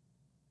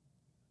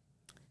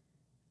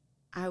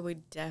 I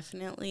would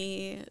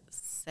definitely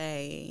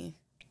say,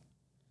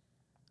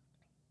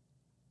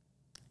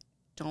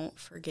 don't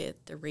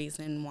forget the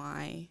reason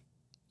why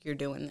you're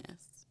doing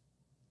this.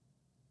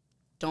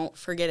 Don't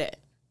forget it.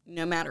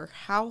 No matter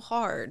how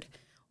hard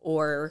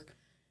or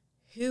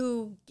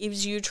who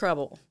gives you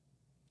trouble,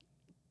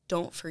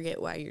 don't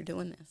forget why you're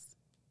doing this.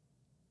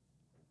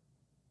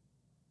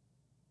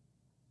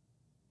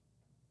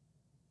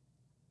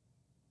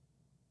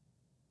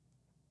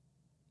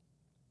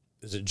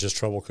 Is it just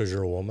trouble because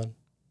you're a woman?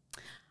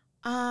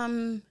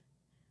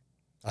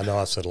 I know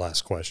I said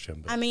last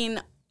question, but I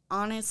mean,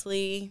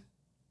 honestly,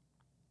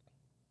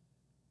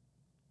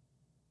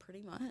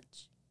 pretty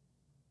much.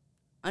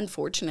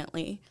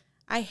 Unfortunately,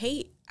 I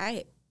hate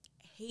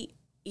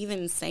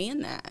even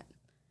saying that,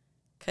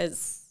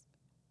 because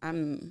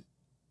I'm,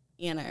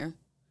 I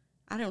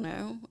don't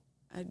know.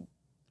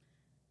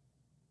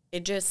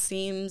 It just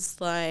seems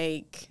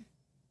like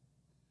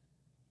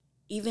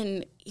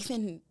even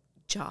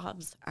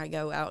jobs I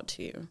go out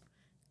to,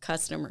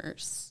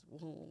 customers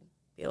will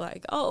be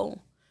like, oh,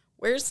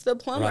 where's the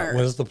plumber? Right.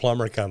 When's the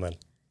plumber coming?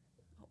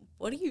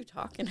 What are you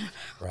talking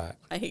about?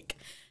 Right.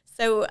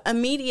 So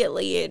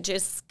immediately it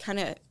just kind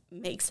of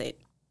makes it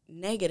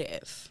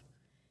negative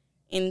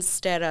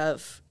instead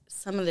of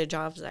some of the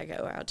jobs I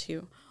go out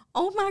to.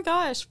 Oh my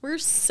gosh, we're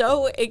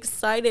so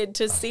excited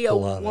to see a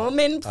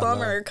woman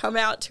plumber come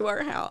out to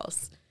our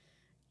house.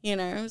 You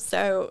know,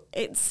 so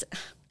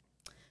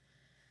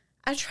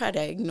I try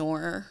to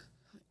ignore,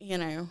 you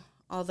know,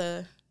 all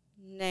the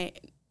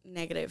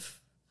negative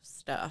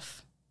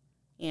stuff,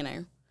 you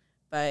know,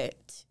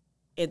 but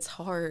it's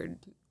hard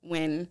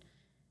when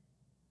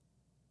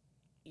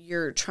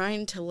you're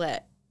trying to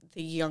let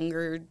the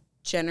younger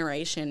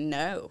generation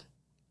know,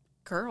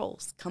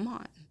 girls, come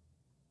on,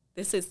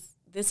 this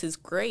is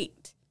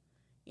great,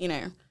 you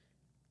know,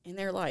 and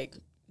they're like,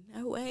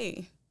 no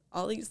way,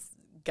 all these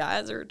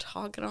guys are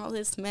talking all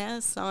this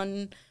mess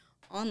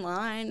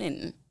online,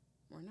 and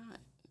we're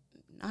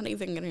not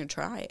even going to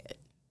try it.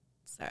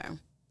 So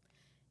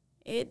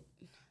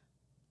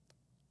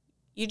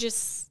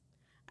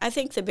I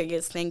think the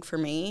biggest thing for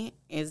me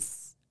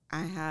is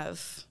I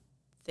have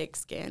thick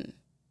skin.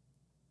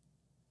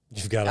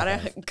 You've gotta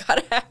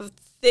have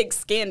thick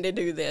skin to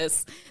do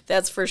this.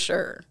 That's for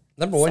sure.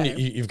 Number one,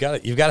 you've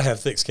got to have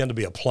thick skin to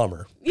be a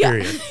plumber.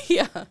 Period.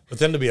 Yeah. But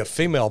then to be a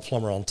female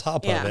plumber on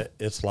top of it,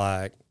 it's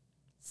like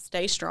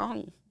stay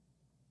strong.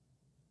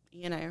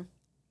 You know,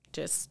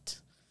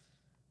 just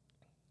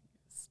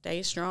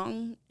stay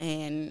strong,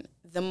 and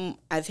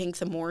I think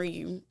the more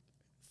you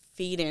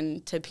feed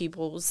into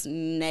people's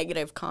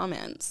negative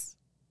comments,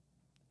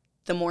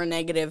 the more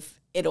negative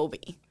it'll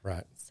be.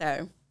 Right.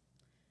 So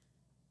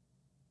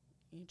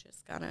you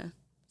just gotta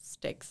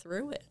stick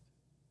through it.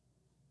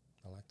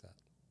 I like that.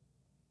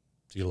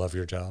 Do you love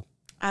your job?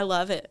 I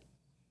love it.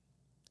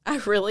 I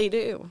really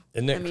do.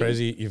 Isn't it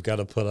crazy? You've got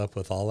to put up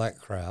with all that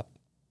crap,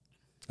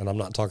 and I'm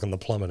not talking the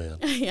plumbing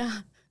end. Yeah.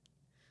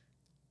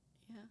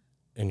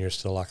 And you're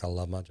still like, I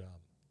love my job.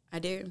 I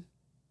do.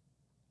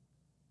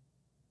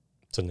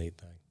 It's a neat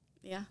thing.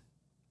 Yeah.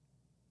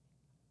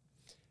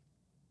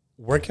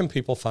 Where can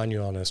people find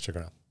you on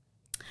Instagram?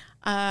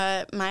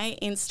 My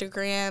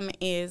Instagram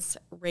is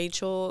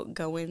Rachel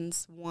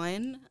Goins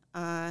 1.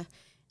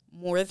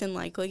 More than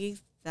likely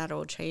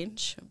that'll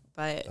change,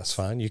 but that's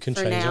fine. You can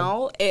change it. For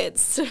now, them.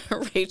 It's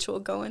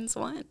Rachel Goins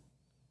 1.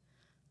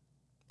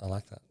 I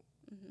like that.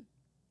 Mm-hmm.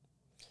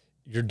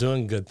 You're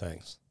doing good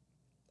things.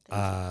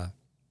 I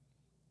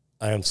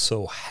am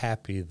so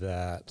happy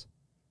that,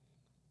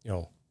 you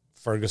know,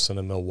 Ferguson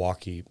and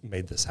Milwaukee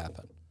made this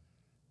happen.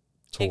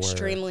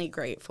 Extremely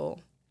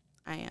grateful.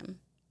 I am,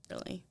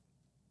 really.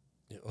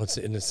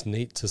 It's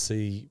neat to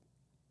see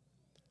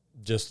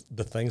just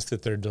the things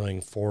that they're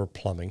doing for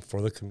plumbing,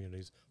 for the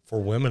communities, for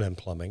women in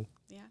plumbing.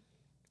 Yeah.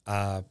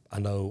 I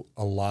know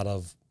a lot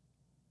of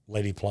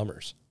lady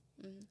plumbers,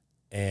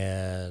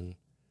 and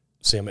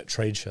see them at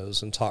trade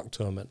shows and talk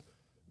to them and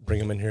bring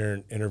them in here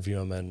and interview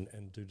them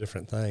and do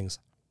different things.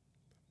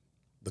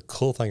 The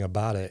cool thing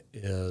about it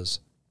is,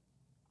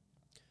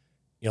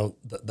 you know,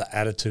 the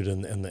attitude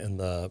and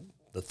the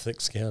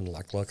thick skin.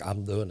 Like, look,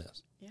 I'm doing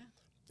this. Yeah.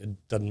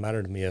 It doesn't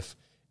matter to me if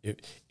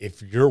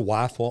your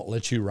wife won't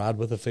let you ride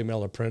with a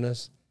female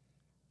apprentice,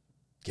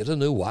 get a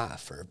new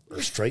wife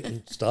or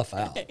straighten stuff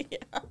out. Yeah.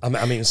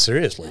 I mean,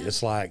 seriously,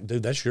 it's like,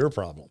 dude, that's your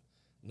problem,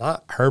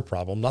 not her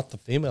problem, not the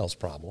female's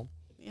problem.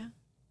 Yeah.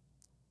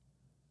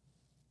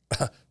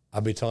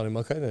 I'll be telling him,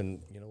 okay,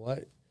 then you know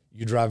what?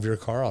 You drive your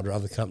car, I'll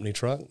drive the company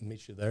truck,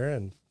 meet you there,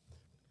 and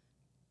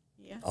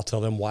I'll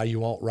tell them why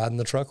you won't ride in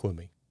the truck with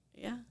me.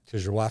 Yeah.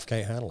 Because your wife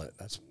can't handle it.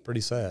 That's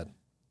pretty sad.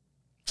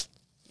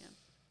 Yeah.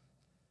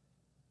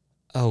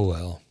 Oh,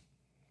 well.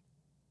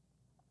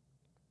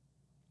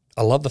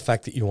 I love the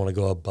fact that you want to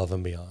go above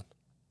and beyond.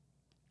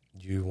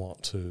 You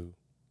want to,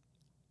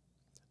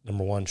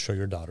 number one, show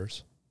your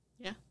daughters.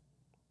 Yeah.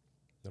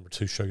 Number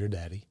two, show your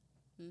daddy.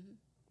 Mm-hmm.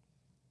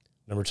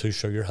 Number two,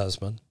 show your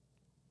husband.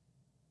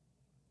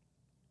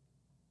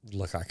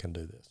 Look, I can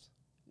do this.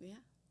 Yeah.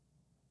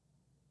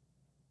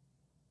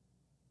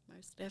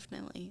 Most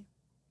definitely.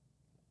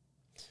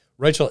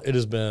 Rachel, it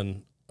has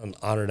been an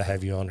honor to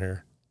have you on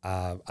here.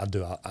 I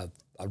do. I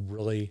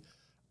really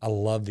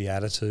love the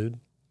attitude.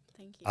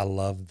 Thank you. I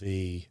love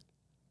the,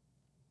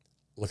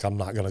 look, I'm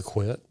not going to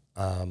quit.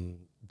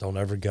 Don't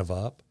ever give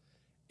up.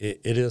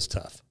 It is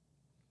tough.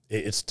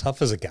 It's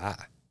tough as a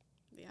guy.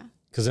 Yeah.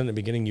 Because in the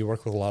beginning, you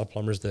work with a lot of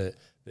plumbers that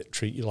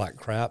treat you like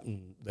crap,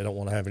 and they don't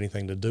want to have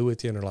anything to do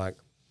with you. And they're like,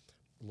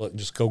 look,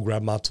 just go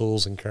grab my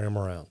tools and carry them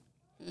around.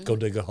 Mm-hmm. Go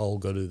dig a hole,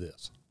 go do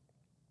this.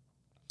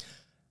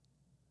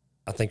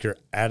 I think your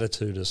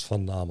attitude is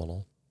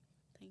phenomenal.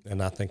 Thank you.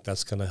 And I think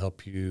that's going to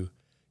help you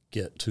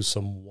get to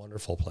some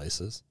wonderful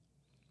places.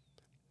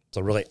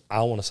 So really,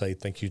 I want to say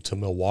thank you to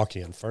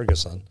Milwaukee and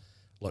Ferguson.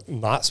 Look,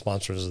 not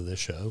sponsors of this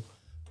show,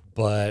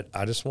 but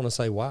I just want to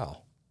say,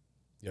 wow,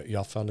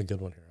 y'all found a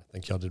good one here. I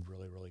think y'all did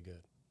really, really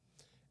good.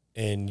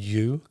 And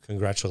you,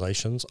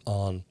 congratulations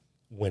on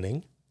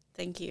winning.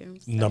 Thank you.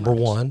 Number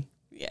one.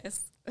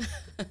 Yes.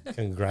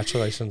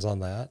 Congratulations on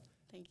that.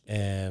 Thank you.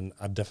 And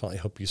I definitely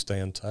hope you stay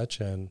in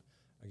touch and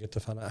I get to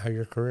find out how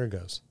your career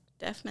goes.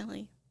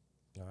 Definitely.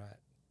 All right.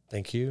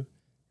 Thank you.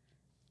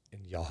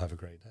 And y'all have a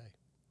great day.